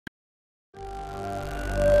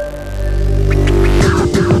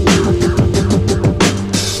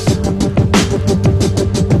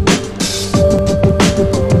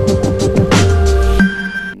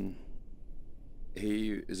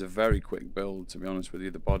quick build, to be honest with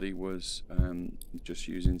you. The body was just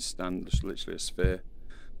using just literally a sphere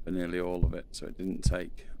for nearly all of it, so it didn't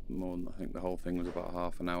take more than, I think the whole thing was about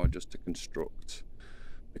half an hour just to construct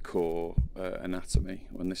the core anatomy,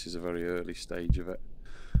 when this is a very early stage of it.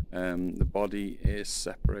 The body is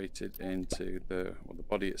separated into the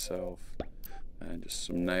body itself and just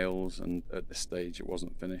some nails, and at this stage it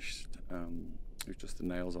wasn't finished. It was just the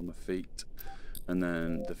nails on the feet, and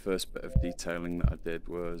then the first bit of detailing that I did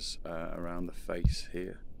was around the face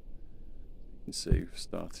here. You can see we've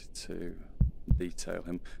started to detail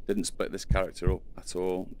him. Didn't split this character up at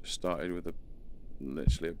all, just started with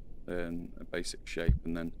literally a basic shape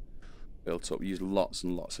and then built up. Used lots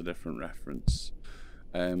and lots of different reference.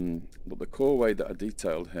 But the core way that I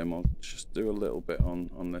detailed him, I'll just do a little bit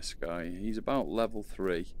on this guy. He's about level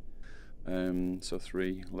 3, so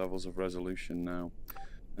 3 levels of resolution now.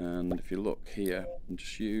 And if you look here, and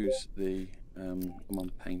just use the I'm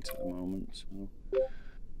on paint at the moment, so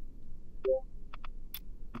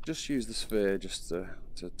just use the sphere just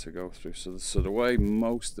to go through. So the way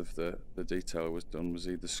most of the detail was done was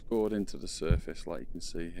either scored into the surface, like you can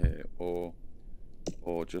see here, or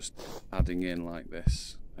just adding in like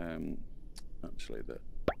this. Actually, the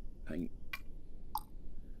paint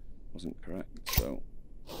wasn't correct, so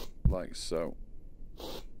like so.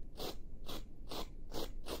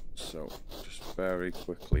 So just very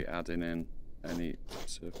quickly adding in any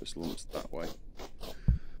surface lumps that way,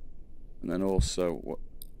 and then also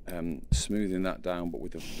smoothing that down, but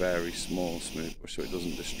with a very small smooth brush, so it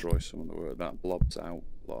doesn't destroy some of the work. That blobs out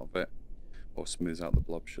a lot of it, or smooths out the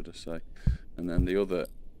blob, should I say. And then the other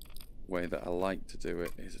way that I like to do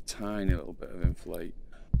it is a tiny little bit of inflate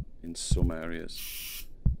in some areas.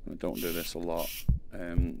 I don't do this a lot,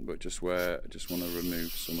 but just where I just want to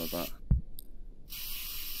remove some of that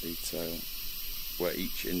detail, where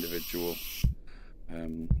each individual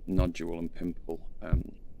nodule and pimple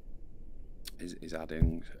is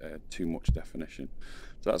adding too much definition.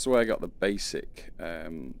 So that's the way I got the basic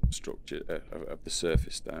structure of the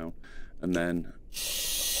surface down, and then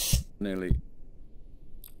nearly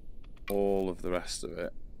all of the rest of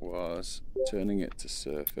it was turning it to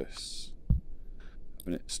surface,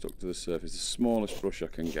 having it stuck to the surface, the smallest brush I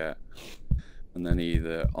can get, and then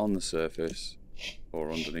either on the surface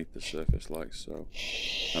or underneath the surface like so,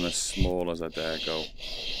 and as small as I dare go.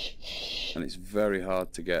 And it's very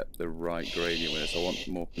hard to get the right gradient with this. I want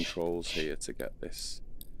more controls here to get this,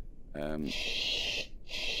 to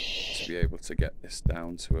be able to get this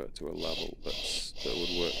down to a level that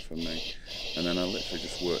would work for me. And then I literally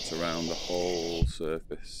just worked around the whole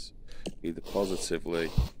surface, either positively,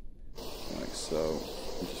 like so,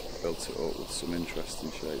 and just built it up with some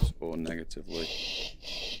interesting shapes, or negatively.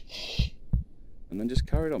 And then just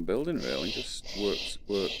carried on building really, just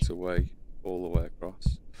worked away all the way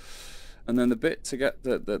across. And then the bit to get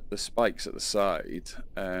the spikes at the side,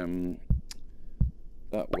 that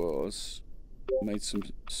was, made some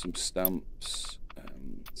stamps.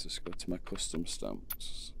 Let's just go to my custom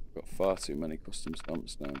stamps. I've got far too many custom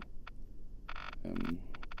stamps now.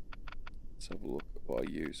 Let's have a look at what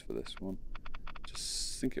I used for this one.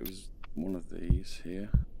 Just think it was one of these here.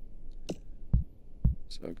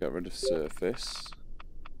 So get rid of surface,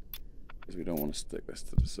 because we don't want to stick this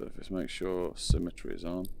to the surface. Make sure symmetry is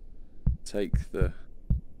on. Take the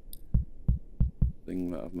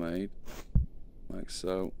thing that I've made, like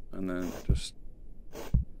so, and then just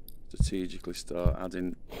strategically start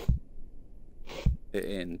adding it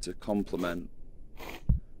in to complement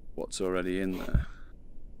what's already in there.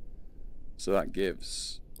 So that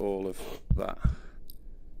gives all of that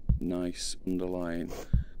nice underlying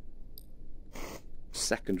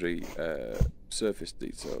secondary surface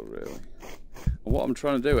detail really. And what I'm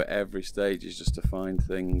trying to do at every stage is just to find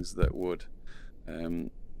things that would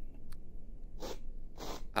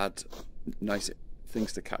add nice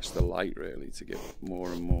things to catch the light really, to give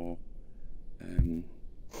more and more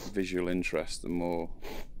visual interest and more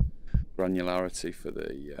granularity for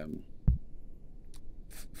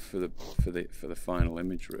the final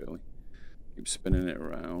image really. Keep spinning it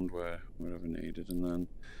around wherever needed, and then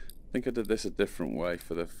I think I did this a different way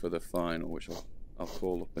for the final, which I'll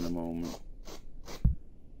call up in a moment.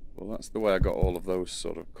 Well, that's the way I got all of those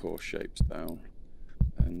sort of core shapes down,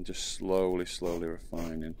 and just slowly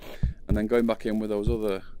refining, and then going back in with those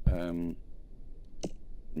other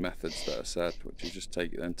methods that I said, which is just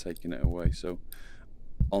taking it away. So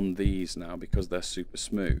on these now, because they're super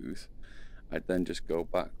smooth, I'd then just go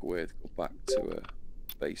back to a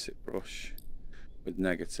basic brush with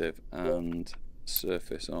negative and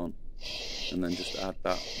surface on, and then just add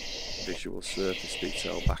that visual surface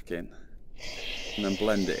detail back in, and then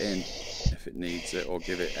blend it in if it needs it, or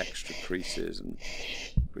give it extra creases and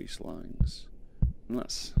crease lines. And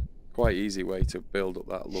that's quite easy way to build up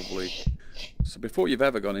that lovely. So before you've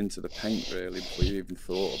ever gone into the paint, really, before you even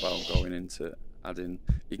thought about going into adding,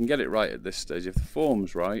 you can get it right at this stage. If the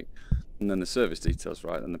form's right and then the surface detail's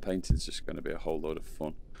right, then the painting's just going to be a whole load of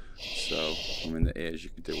fun. So I mean, the ears, you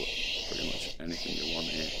can do pretty much anything you want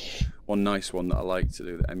here. One nice one that I like to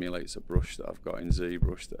do that emulates a brush that I've got in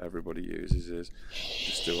ZBrush that everybody uses is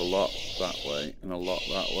just do a lot that way and a lot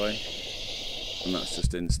that way, and that's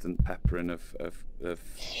just instant peppering of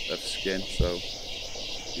skin. So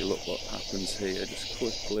you look what happens here, just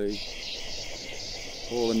quickly,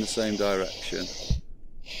 all in the same direction,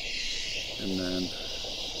 and then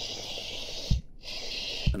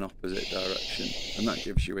an opposite direction, and that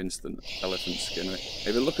gives you instant elephant skin.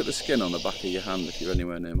 If you look at the skin on the back of your hand, if you're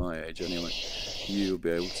anywhere near my age anyway, you'll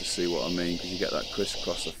be able to see what I mean, because you get that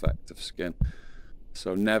crisscross effect of skin.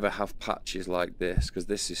 So never have patches like this, because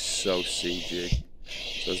this is so CG.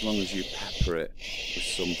 So as long as you pepper it with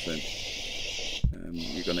something,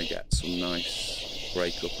 you're going to get some nice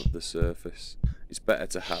breakup of the surface. It's better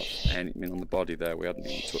to have anything on the body there. We hadn't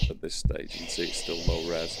even touched at this stage. You can see it's still low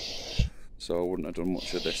res. So I wouldn't have done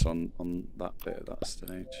much of this on that bit at that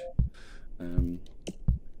stage. And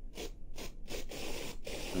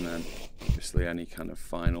then obviously any kind of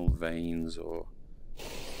final veins, or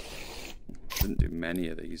I didn't do many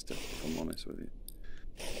of these, if I'm honest with you.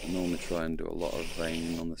 I normally try and do a lot of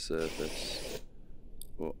veining on the surface,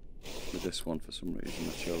 but with this one for some reason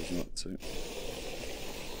I chose not to.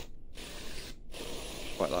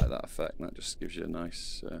 Quite like that effect, and that just gives you a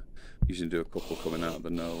nice, usually do a couple coming out of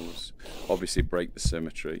the nose. Obviously break the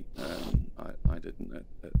symmetry. I didn't,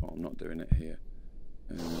 well, I'm not doing it here.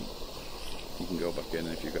 You can go back in,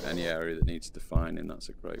 and if you've got any area that needs defining, that's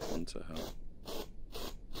a great one to have.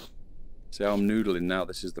 See how I'm noodling now?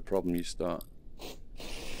 This is the problem you start.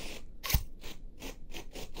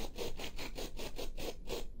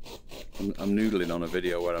 I'm noodling on a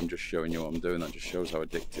video where I'm just showing you what I'm doing. That just shows how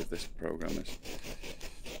addictive this program is.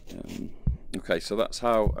 Okay, so that's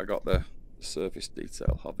how I got the surface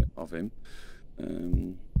detail of him.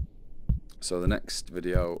 So the next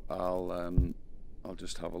video, I'll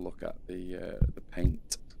just have a look at the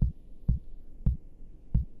paint.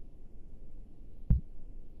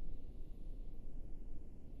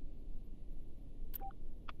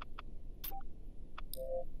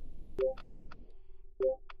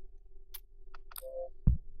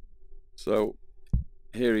 So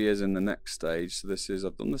here he is in the next stage. So this is,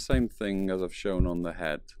 I've done the same thing as I've shown on the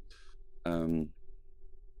head, down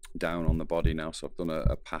on the body now. So I've done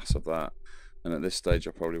a pass of that, and at this stage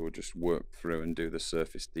I probably would just work through and do the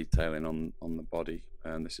surface detailing on the body.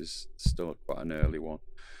 And this is still quite an early one.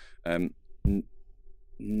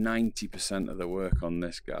 90% of the work on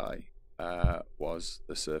this guy was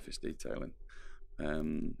the surface detailing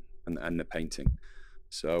and the painting.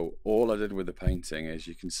 So all I did with the painting is,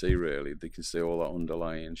 you can see really, they can see all the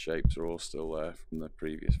underlying shapes are all still there from the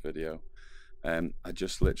previous video. I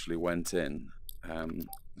just literally went in,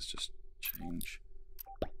 let's just change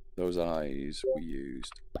those eyes. We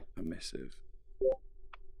used emissive.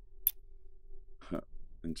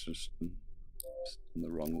 Interesting, just on the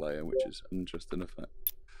wrong layer, which is an interesting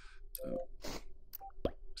effect. So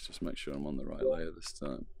let's just make sure I'm on the right layer this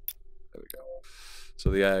time. There we go. So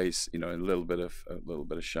the eyes, you know, a little bit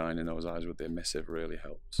of shine in those eyes with the emissive really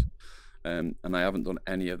helps. And I haven't done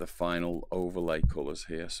any of the final overlay colours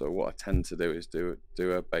here. So what I tend to do is do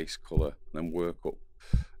a base colour and then work up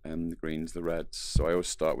the greens, the reds. So I always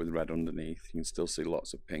start with red underneath. You can still see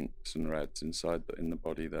lots of pinks and reds inside in the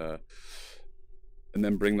body there, and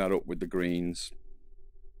then bring that up with the greens,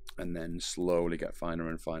 and then slowly get finer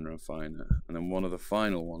and finer and finer. And then one of the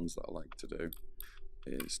final ones that I like to do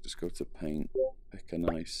is just go to paint, pick a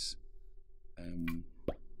nice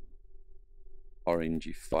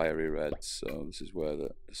orangey fiery red. So this is where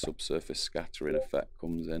the subsurface scattering effect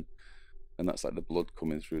comes in, and that's like the blood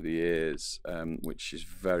coming through the ears, which is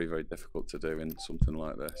very, very difficult to do in something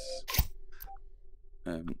like this.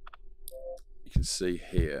 You can see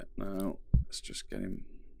here now, let's just get him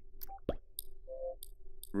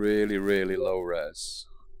really, really low res,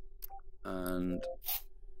 and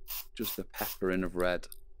just a peppering of red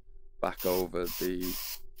back over the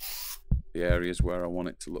areas where I want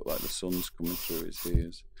it to look like the sun's coming through his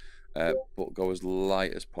ears, but go as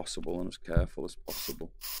light as possible and as careful as possible.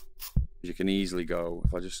 You can easily go,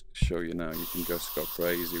 if I just show you now, you can just go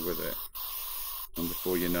crazy with it, and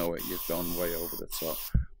before you know it, you've gone way over the top.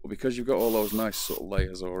 But because you've got all those nice subtle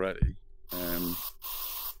layers already,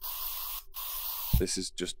 this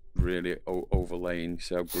is just really overlaying.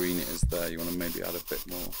 See how green it is there? You want to maybe add a bit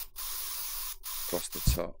more. across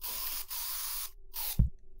the top.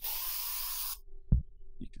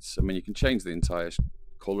 I mean, you can change the entire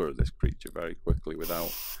colour of this creature very quickly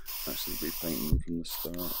without actually repainting them from the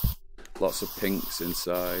start. Lots of pinks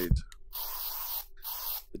inside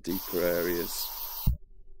the deeper areas.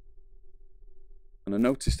 And I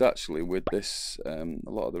noticed actually with this, a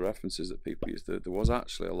lot of the references that people use, there was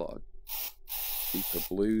actually a lot of deeper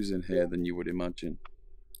blues in here than you would imagine.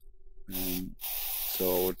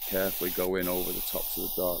 So I would carefully go in over the tops of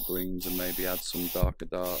the dark greens and maybe add some darker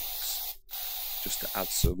darks, just to add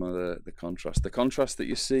some of the contrast. The contrast that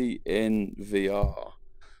you see in VR,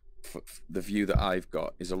 the view that I've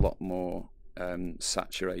got, is a lot more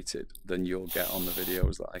saturated than you'll get on the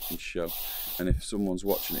videos that I can show. And if someone's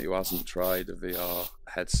watching it who hasn't tried a VR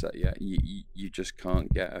headset yet, you just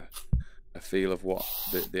can't get a feel of what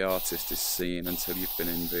the artist is seeing until you've been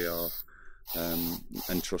in VR.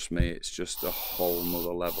 And trust me, it's just a whole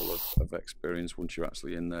nother level of experience once you're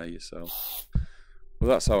actually in there yourself. Well,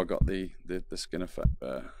 that's how I got the skin effect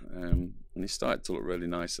there, and it started to look really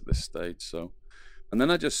nice at this stage. So, and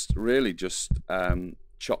then I just really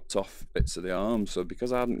chopped off bits of the arm. So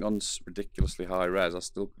because I hadn't gone ridiculously high res, I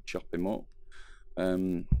still could chop him up,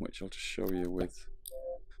 which I'll just show you with.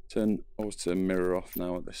 Always turn mirror off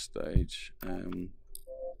now at this stage.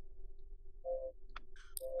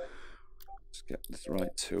 Let's get this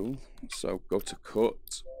right tool. So go to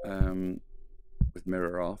cut with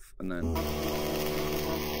mirror off, and then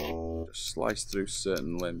just slice through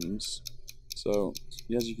certain limbs. So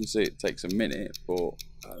as you can see, it takes a minute, but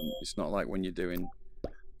it's not like when you're doing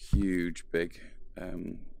huge big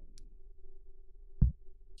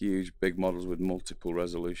models with multiple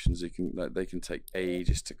resolutions. They can take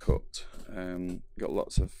ages to cut. Got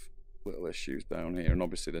lots of little issues down here, and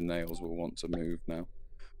obviously the nails will want to move now.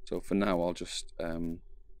 So for now, I'll just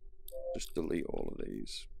delete all of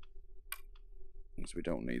these, because we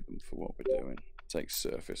don't need them for what we're doing. Take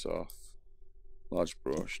surface off, large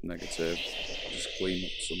brush, negative, just clean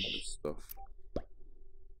up some of this stuff.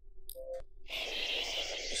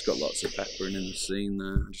 Just got lots of peppering in the scene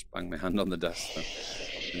there. I just banged my hand on the desk there.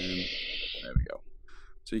 There we go.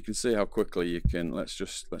 So you can see how quickly you can. Let's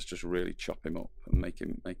just really chop him up and make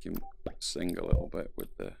him sing a little bit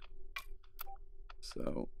with the.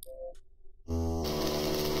 So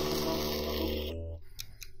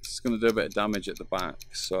it's going to do a bit of damage at the back,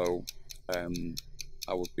 so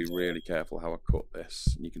I would be really careful how I cut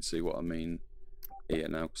this. And you can see what I mean here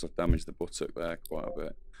now, because I've damaged the buttock there quite a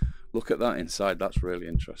bit. Look at that inside, that's really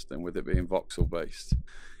interesting. With it being voxel based,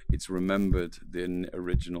 it's remembered the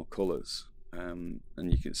original colours, and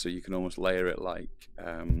you can almost layer it like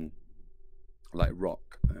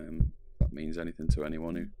rock. If that means anything to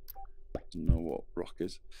anyone who doesn't know what rock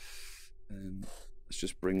is. Let's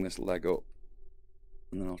just bring this leg up,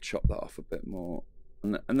 and then I'll chop that off a bit more.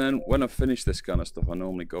 And then when I've finished this kind of stuff, I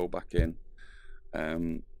normally go back in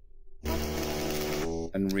and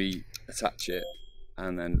reattach it,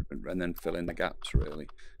 and then fill in the gaps, really,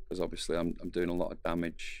 because obviously I'm doing a lot of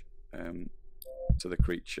damage to the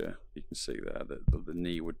creature. You can see there that the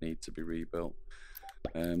knee would need to be rebuilt.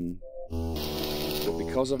 But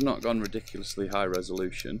because I've not gone ridiculously high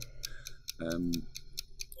resolution,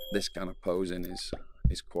 this kind of posing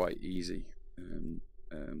is quite easy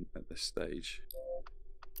at this stage.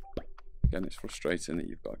 Again, it's frustrating that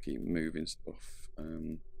you've got to keep moving stuff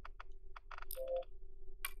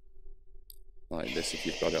like this if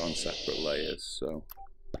you've got it on separate layers. So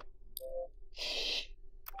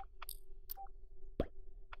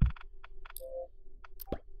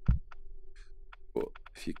but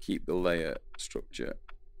if you keep the layer structure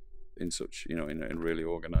in such, in a really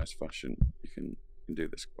organized fashion, you can do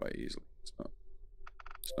this quite easily. It's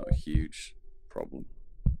not a huge problem.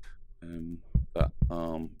 That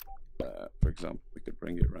arm, for example, we could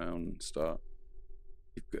bring it around and start.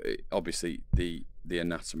 Obviously, the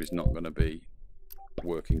anatomy is not going to be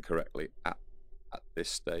working correctly at this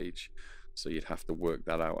stage, so you'd have to work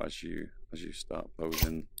that out as you start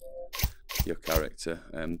posing your character.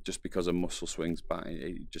 Just because a muscle swings back,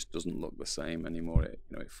 it just doesn't look the same anymore. It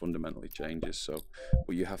fundamentally changes. So,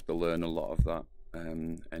 but you have to learn a lot of that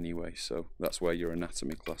anyway. So that's where your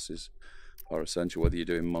anatomy classes are essential, whether you're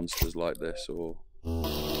doing monsters like this or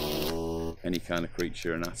any kind of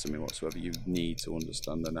creature anatomy whatsoever. You need to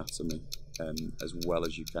understand anatomy as well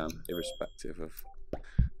as you can, irrespective of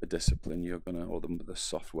the discipline you're gonna, or the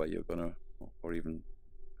software you're gonna, or even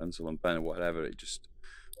pencil and pen or whatever.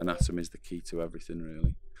 Anatomy is the key to everything,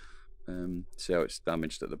 really. See how it's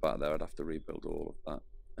damaged at the back there? I'd have to rebuild all of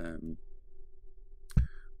that,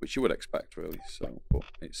 which you would expect, really. So, but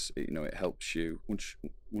it helps you once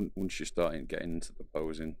you're starting getting into the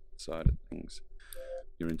posing side of things.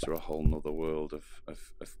 you're into a whole nother world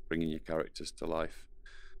of bringing your characters to life.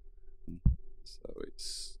 So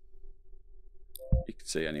it's, you can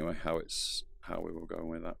see anyway how we were going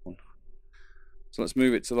with that one. So let's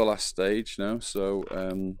move it to the last stage now. So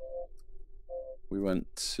we went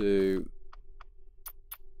to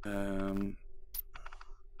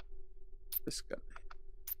this guy.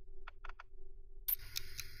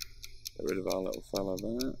 Get rid of our little fella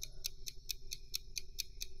there.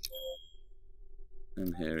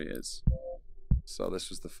 And here he is. So this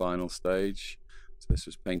was the final stage. So this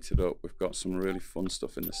was painted up. We've got some really fun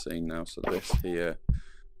stuff in the scene now. So this here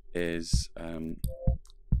is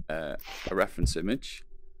a reference image,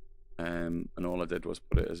 and all I did was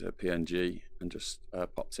put it as a PNG and just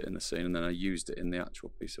popped it in the scene, and then I used it in the actual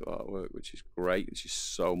piece of artwork, which is great. It's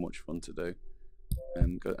just so much fun to do.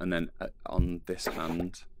 And then on this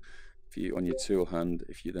hand, if you, on your tool hand,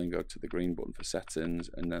 if you then go to the green button for settings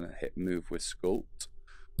and then hit move with sculpt,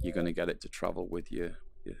 you're going to get it to travel with your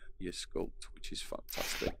sculpt, which is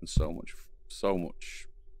fantastic, and so much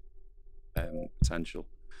potential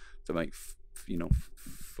to make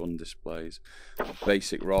fun displays.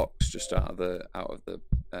 Basic rocks just out of the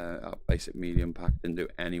basic medium pack, didn't do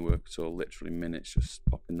any work at all, literally minutes just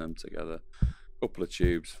popping them together. Couple of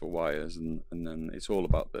tubes for wires, and then it's all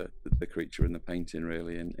about the creature and the painting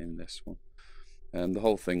really in this one. The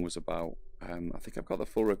whole thing was about I think I've got the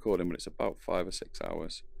full recording, but it's about 5 or 6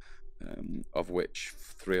 hours, of which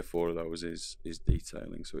 3 or 4 of those is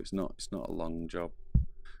detailing, so it's not a long job.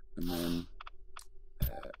 And then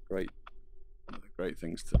great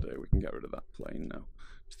things to do. We can get rid of that plane now,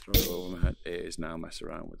 just throw it over my head. It is now mess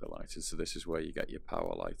around with the lighting. So this is where you get your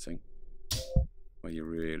power lighting, where you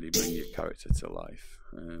really bring your character to life.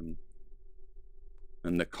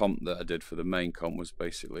 And the comp that I did for the main comp was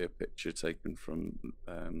basically a picture taken from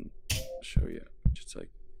I'll show you a picture taken.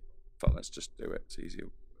 In fact, let's just do it. It's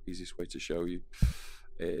easiest way to show you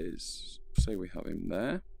is, say we have him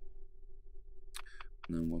there,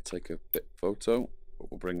 and then we'll take a bit photo,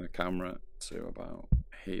 but we'll bring the camera to about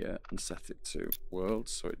here and set it to world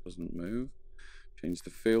so it doesn't move. Change the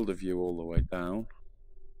field of view all the way down.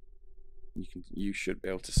 You should be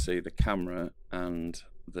able to see the camera and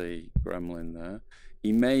the gremlin there.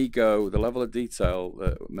 He may go, the level of detail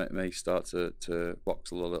that may start to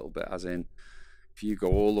voxel a little bit, as in if you go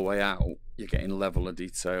all the way out, you're getting level of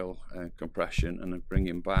detail and compression, and then bring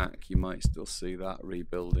him back, you might still see that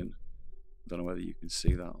rebuilding. I don't know whether you can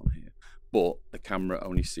see that on here, but the camera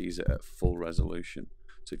only sees it at full resolution.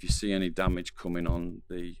 So if you see any damage coming on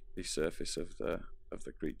the surface of the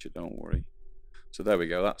creature, don't worry. So there we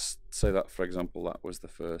go. That's, say that for example, that was the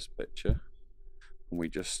first picture,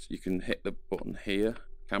 and you can hit the button here,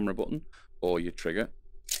 camera button, or your trigger,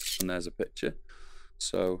 and there's a picture.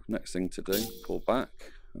 So next thing to do, pull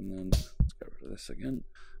back, and then let's get rid of this again,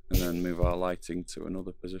 and then move our lighting to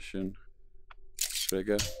another position.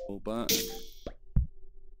 Trigger, pull back,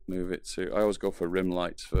 move it to, I always go for rim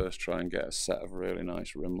lights first, try and get a set of really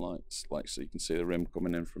nice rim lights, like so you can see the rim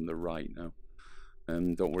coming in from the right now.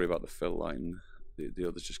 And don't worry about the fill line. The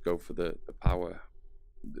others just go for the power,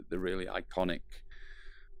 the really iconic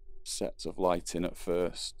sets of lighting at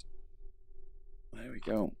first. There we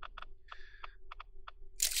go.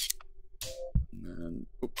 And then,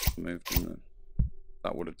 oops, moved in there.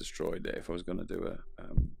 That would have destroyed it if I was going to do a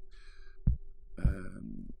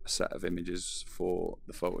set of images for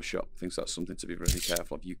the Photoshop. I think that's something to be really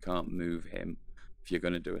careful of. You can't move him if you're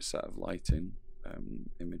going to do a set of lighting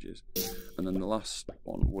images. And then the last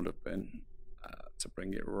one would have been to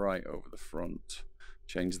bring it right over the front,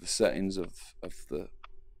 change the settings of the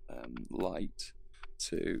light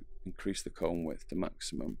to increase the cone width to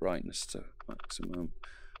maximum, brightness to maximum,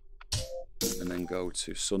 and then go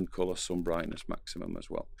to sun color, sun brightness maximum as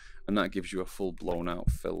well, and that gives you a full blown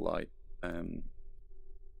out fill light,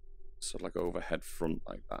 so like overhead front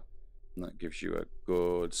like that, and that gives you a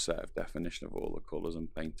good set of definition of all the colors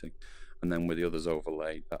and painting. And then with the others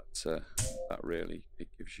overlaid, that really, it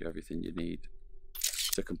gives you everything you need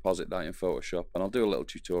to composite that in Photoshop. And I'll do a little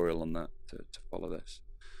tutorial on that to follow this.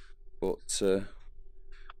 But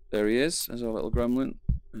there he is, as our little gremlin.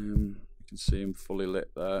 You can see him fully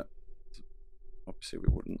lit there. Obviously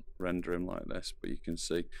we wouldn't render him like this, but you can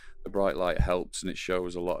see the bright light helps, and it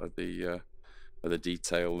shows a lot of the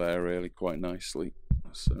detail there really quite nicely.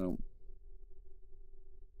 So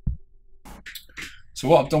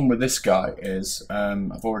what I've done with this guy is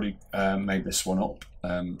I've already made this one up.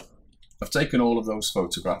 I've taken all of those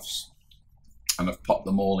photographs and I've popped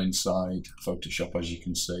them all inside Photoshop, as you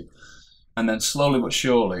can see. And then slowly but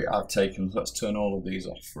surely I've taken, let's turn all of these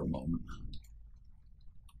off for a moment.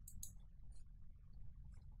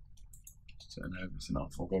 Turn everything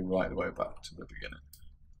off. We'll go right the way back to the beginning.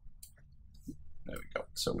 There we go.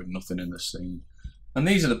 So with nothing in the scene. And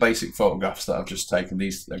these are the basic photographs that I've just taken.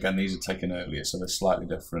 These, again, these are taken earlier, so they're slightly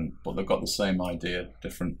different, but they've got the same idea,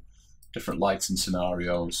 different lighting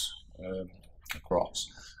scenarios across.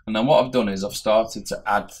 And then what I've done is I've started to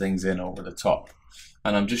add things in over the top.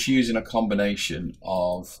 And I'm just using a combination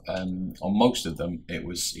of, on most of them, it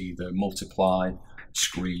was either multiply,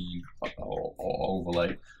 screen, or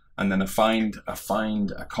overlay. And then I find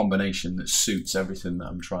a combination that suits everything that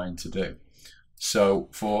I'm trying to do. So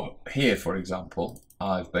for here, for example,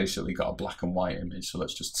 I've basically got a black and white image. So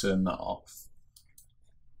let's just turn that off.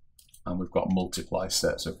 And we've got multiply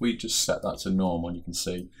set. So if we just set that to normal, you can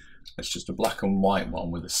see it's just a black and white one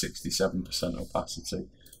with a 67% opacity.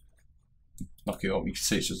 Knock it up, you can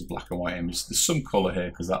see it's just a black and white image. There's some colour here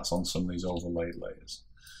because that's on some of these overlaid layers.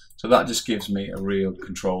 So that just gives me a real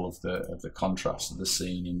control of the contrast of the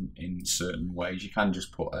scene in certain ways. You can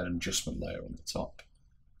just put an adjustment layer on the top.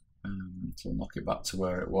 So we'll knock it back to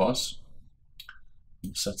where it was.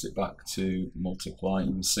 And set it back to multiply.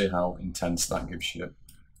 You can see how intense that gives you.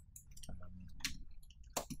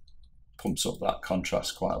 Pumps up that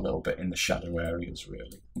contrast quite a little bit in the shadow areas,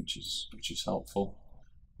 really, which is helpful.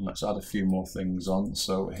 And let's add a few more things on.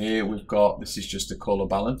 So here we've got, this is just a colour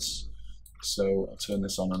balance. So I'll turn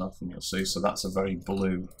this on and off and you'll see. So that's a very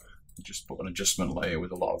blue. Just put an adjustment layer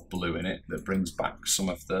with a lot of blue in it that brings back some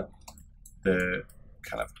of the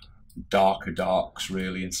kind of darker darks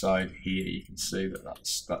really inside here. You can see that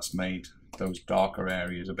that's made those darker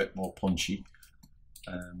areas a bit more punchy.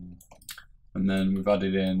 And then we've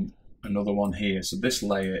added in another one here. So this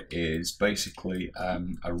layer is basically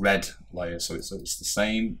a red layer. So it's the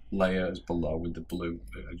same layer as below with the blue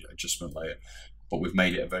adjustment layer, but we've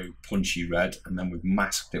made it a very punchy red, and then we've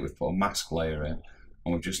masked it. We've put a mask layer in,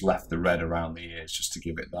 and we've just left the red around the ears just to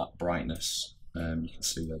give it that brightness. You can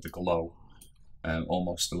see there the glow.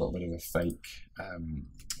 Almost a little bit of a fake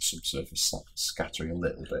subsurface scattering a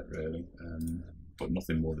little bit really, but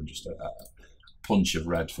nothing more than just a punch of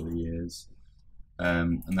red for the ears.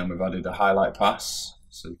 And then we've added a highlight pass,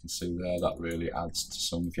 so you can see there that really adds to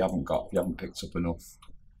some. If you haven't picked up enough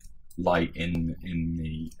light in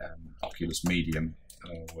the Oculus medium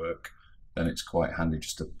work, then it's quite handy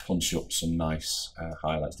just to punch up some nice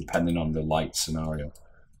highlights depending on the light scenario.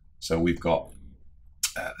 So we've got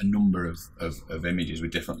a number of images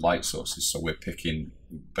with different light sources, so we're picking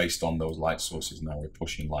based on those light sources. Now we're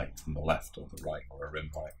pushing light from the left or the right or a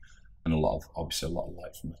rim light, and obviously a lot of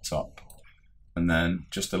light from the top. And then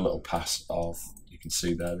just a little pass of, you can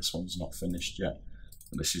see there, this one's not finished yet,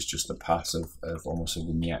 and this is just a pass of almost a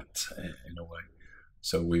vignette in a way.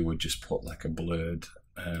 So we would just put like a blurred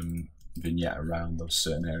vignette around those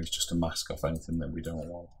certain areas just to mask off anything that we don't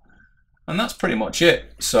want. And that's pretty much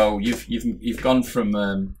it. So you've gone from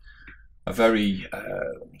a very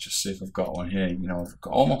let me just see if I've got one here. You know, I've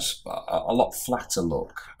got almost a lot flatter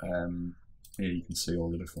look. Here you can see all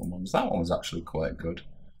the different ones. That one was actually quite good.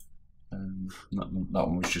 That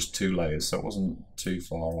one was just 2 layers, so it wasn't too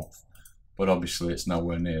far off. But obviously, it's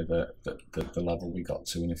nowhere near the level we got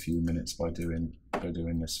to in a few minutes by doing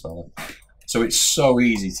this fella. So it's so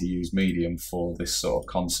easy to use medium for this sort of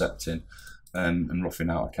concepting and roughing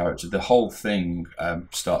out a character. The whole thing,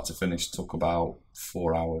 start to finish, took about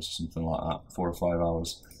 4 hours, something like that, 4 or 5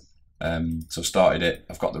 hours. So started it,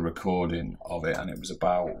 I've got the recording of it, and it was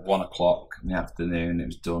about 1 o'clock in the afternoon, it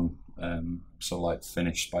was done. So like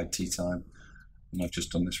finished by tea time, and I've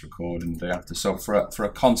just done this recording the day after. So for a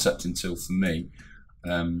concepting tool for me,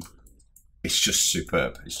 it's just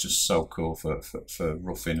superb. It's just so cool for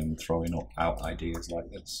roughing and throwing out ideas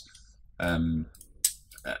like this.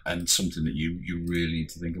 And something that you really need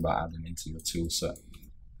to think about adding into your tool set.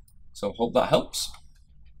 So I hope that helps.